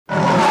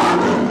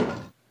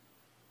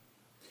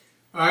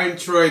I'm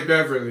Troy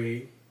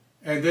Beverly,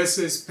 and this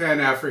is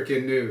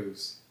Pan-African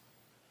News.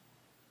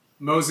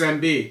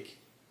 Mozambique.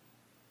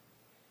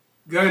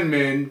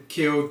 Gunmen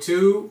killed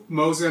 2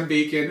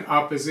 Mozambican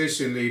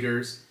opposition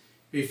leaders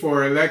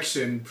before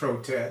election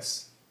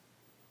protests.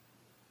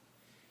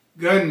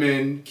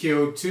 Gunmen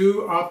killed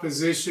 2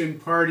 opposition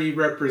party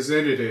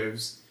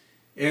representatives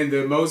in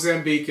the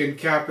Mozambican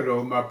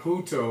capital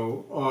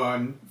Maputo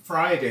on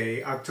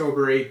Friday,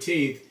 October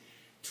 18,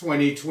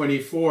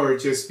 2024,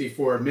 just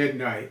before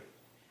midnight.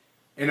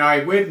 An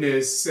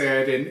eyewitness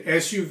said an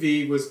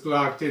SUV was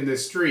blocked in the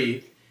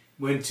street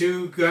when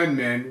 2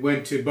 gunmen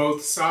went to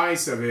both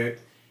sides of it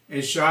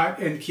and shot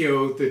and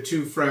killed the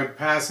 2 front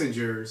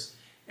passengers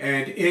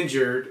and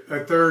injured a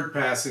 3rd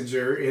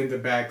passenger in the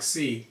back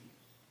seat.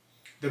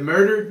 The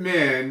murdered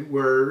men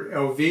were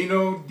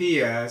Elvino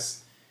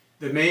Diaz,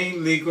 the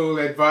main legal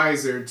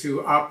advisor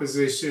to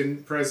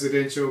opposition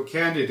presidential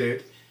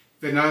candidate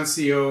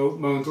Venâncio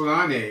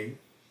Mondlane,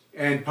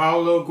 and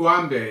Paulo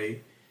Guambe,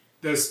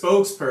 the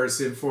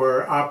spokesperson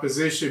for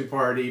opposition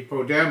party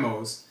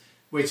Podemos,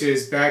 which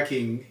is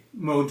backing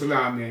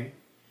Mondlane.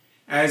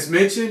 As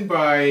mentioned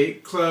by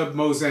Club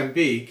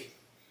Mozambique,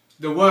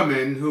 the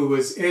woman who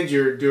was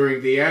injured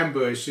during the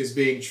ambush is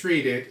being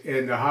treated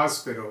in the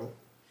hospital.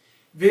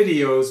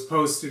 Videos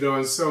posted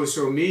on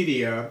social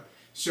media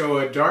show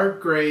a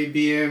dark gray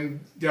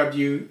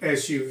BMW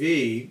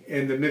SUV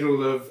in the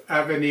middle of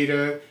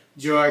Avenida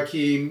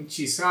Joaquim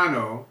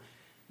Chissano,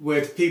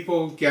 with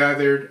people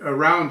gathered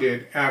around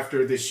it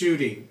after the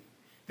shooting.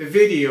 The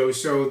video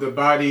showed the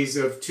bodies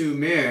of 2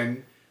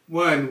 men,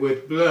 one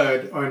with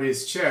blood on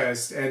his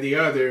chest and the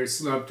other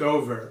slumped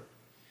over.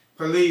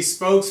 Police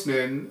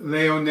spokesman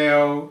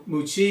Leonel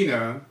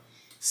Muchina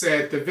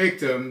said the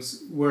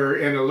victims were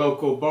in a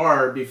local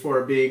bar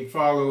before being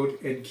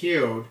followed and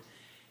killed,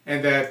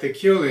 and that the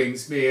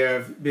killings may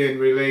have been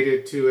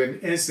related to an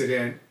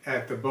incident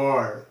at the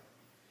bar.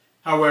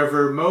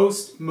 However,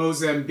 most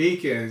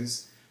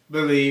Mozambicans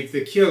believe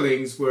the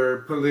killings were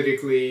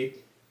politically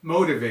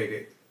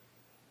motivated.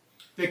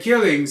 The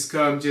killings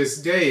come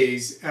just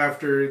days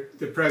after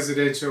the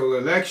presidential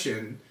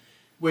election,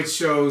 which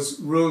shows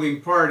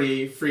ruling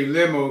party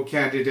Frelimo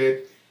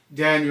candidate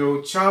Daniel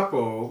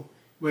Chapo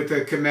with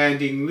a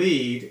commanding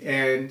lead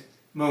and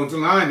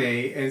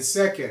Mondlane in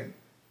second.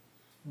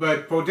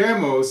 But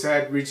Podemos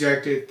had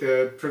rejected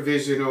the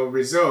provisional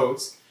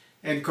results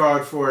and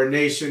called for a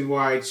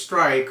nationwide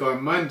strike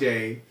on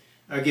Monday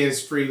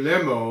against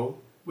Frelimo,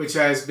 which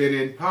has been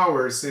in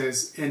power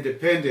since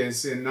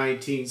independence in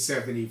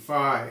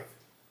 1975.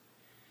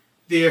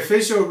 The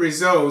official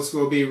results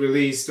will be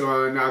released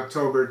on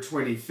October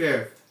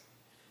 25th.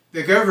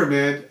 The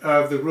government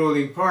of the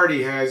ruling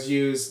party has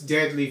used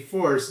deadly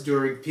force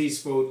during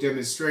peaceful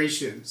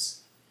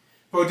demonstrations.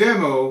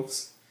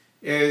 Podemos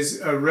is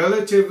a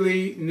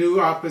relatively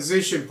new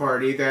opposition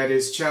party that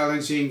is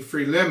challenging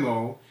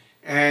Frelimo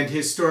and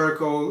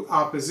historical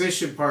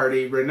opposition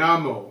party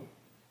Renamo.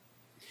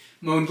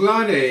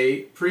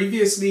 Mondlane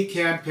previously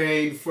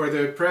campaigned for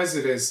the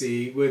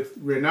presidency with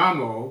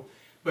Renamo,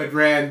 but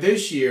ran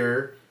this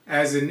year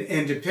as an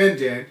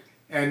independent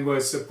and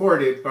was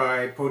supported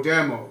by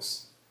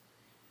Podemos.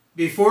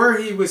 Before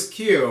he was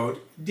killed,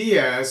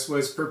 Diaz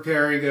was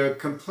preparing a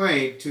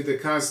complaint to the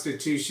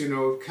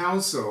Constitutional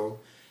Council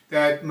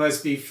that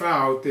must be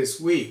filed this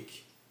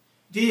week.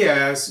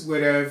 Diaz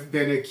would have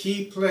been a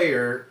key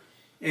player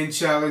in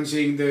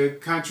challenging the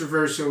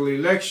controversial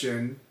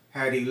election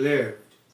had he lived.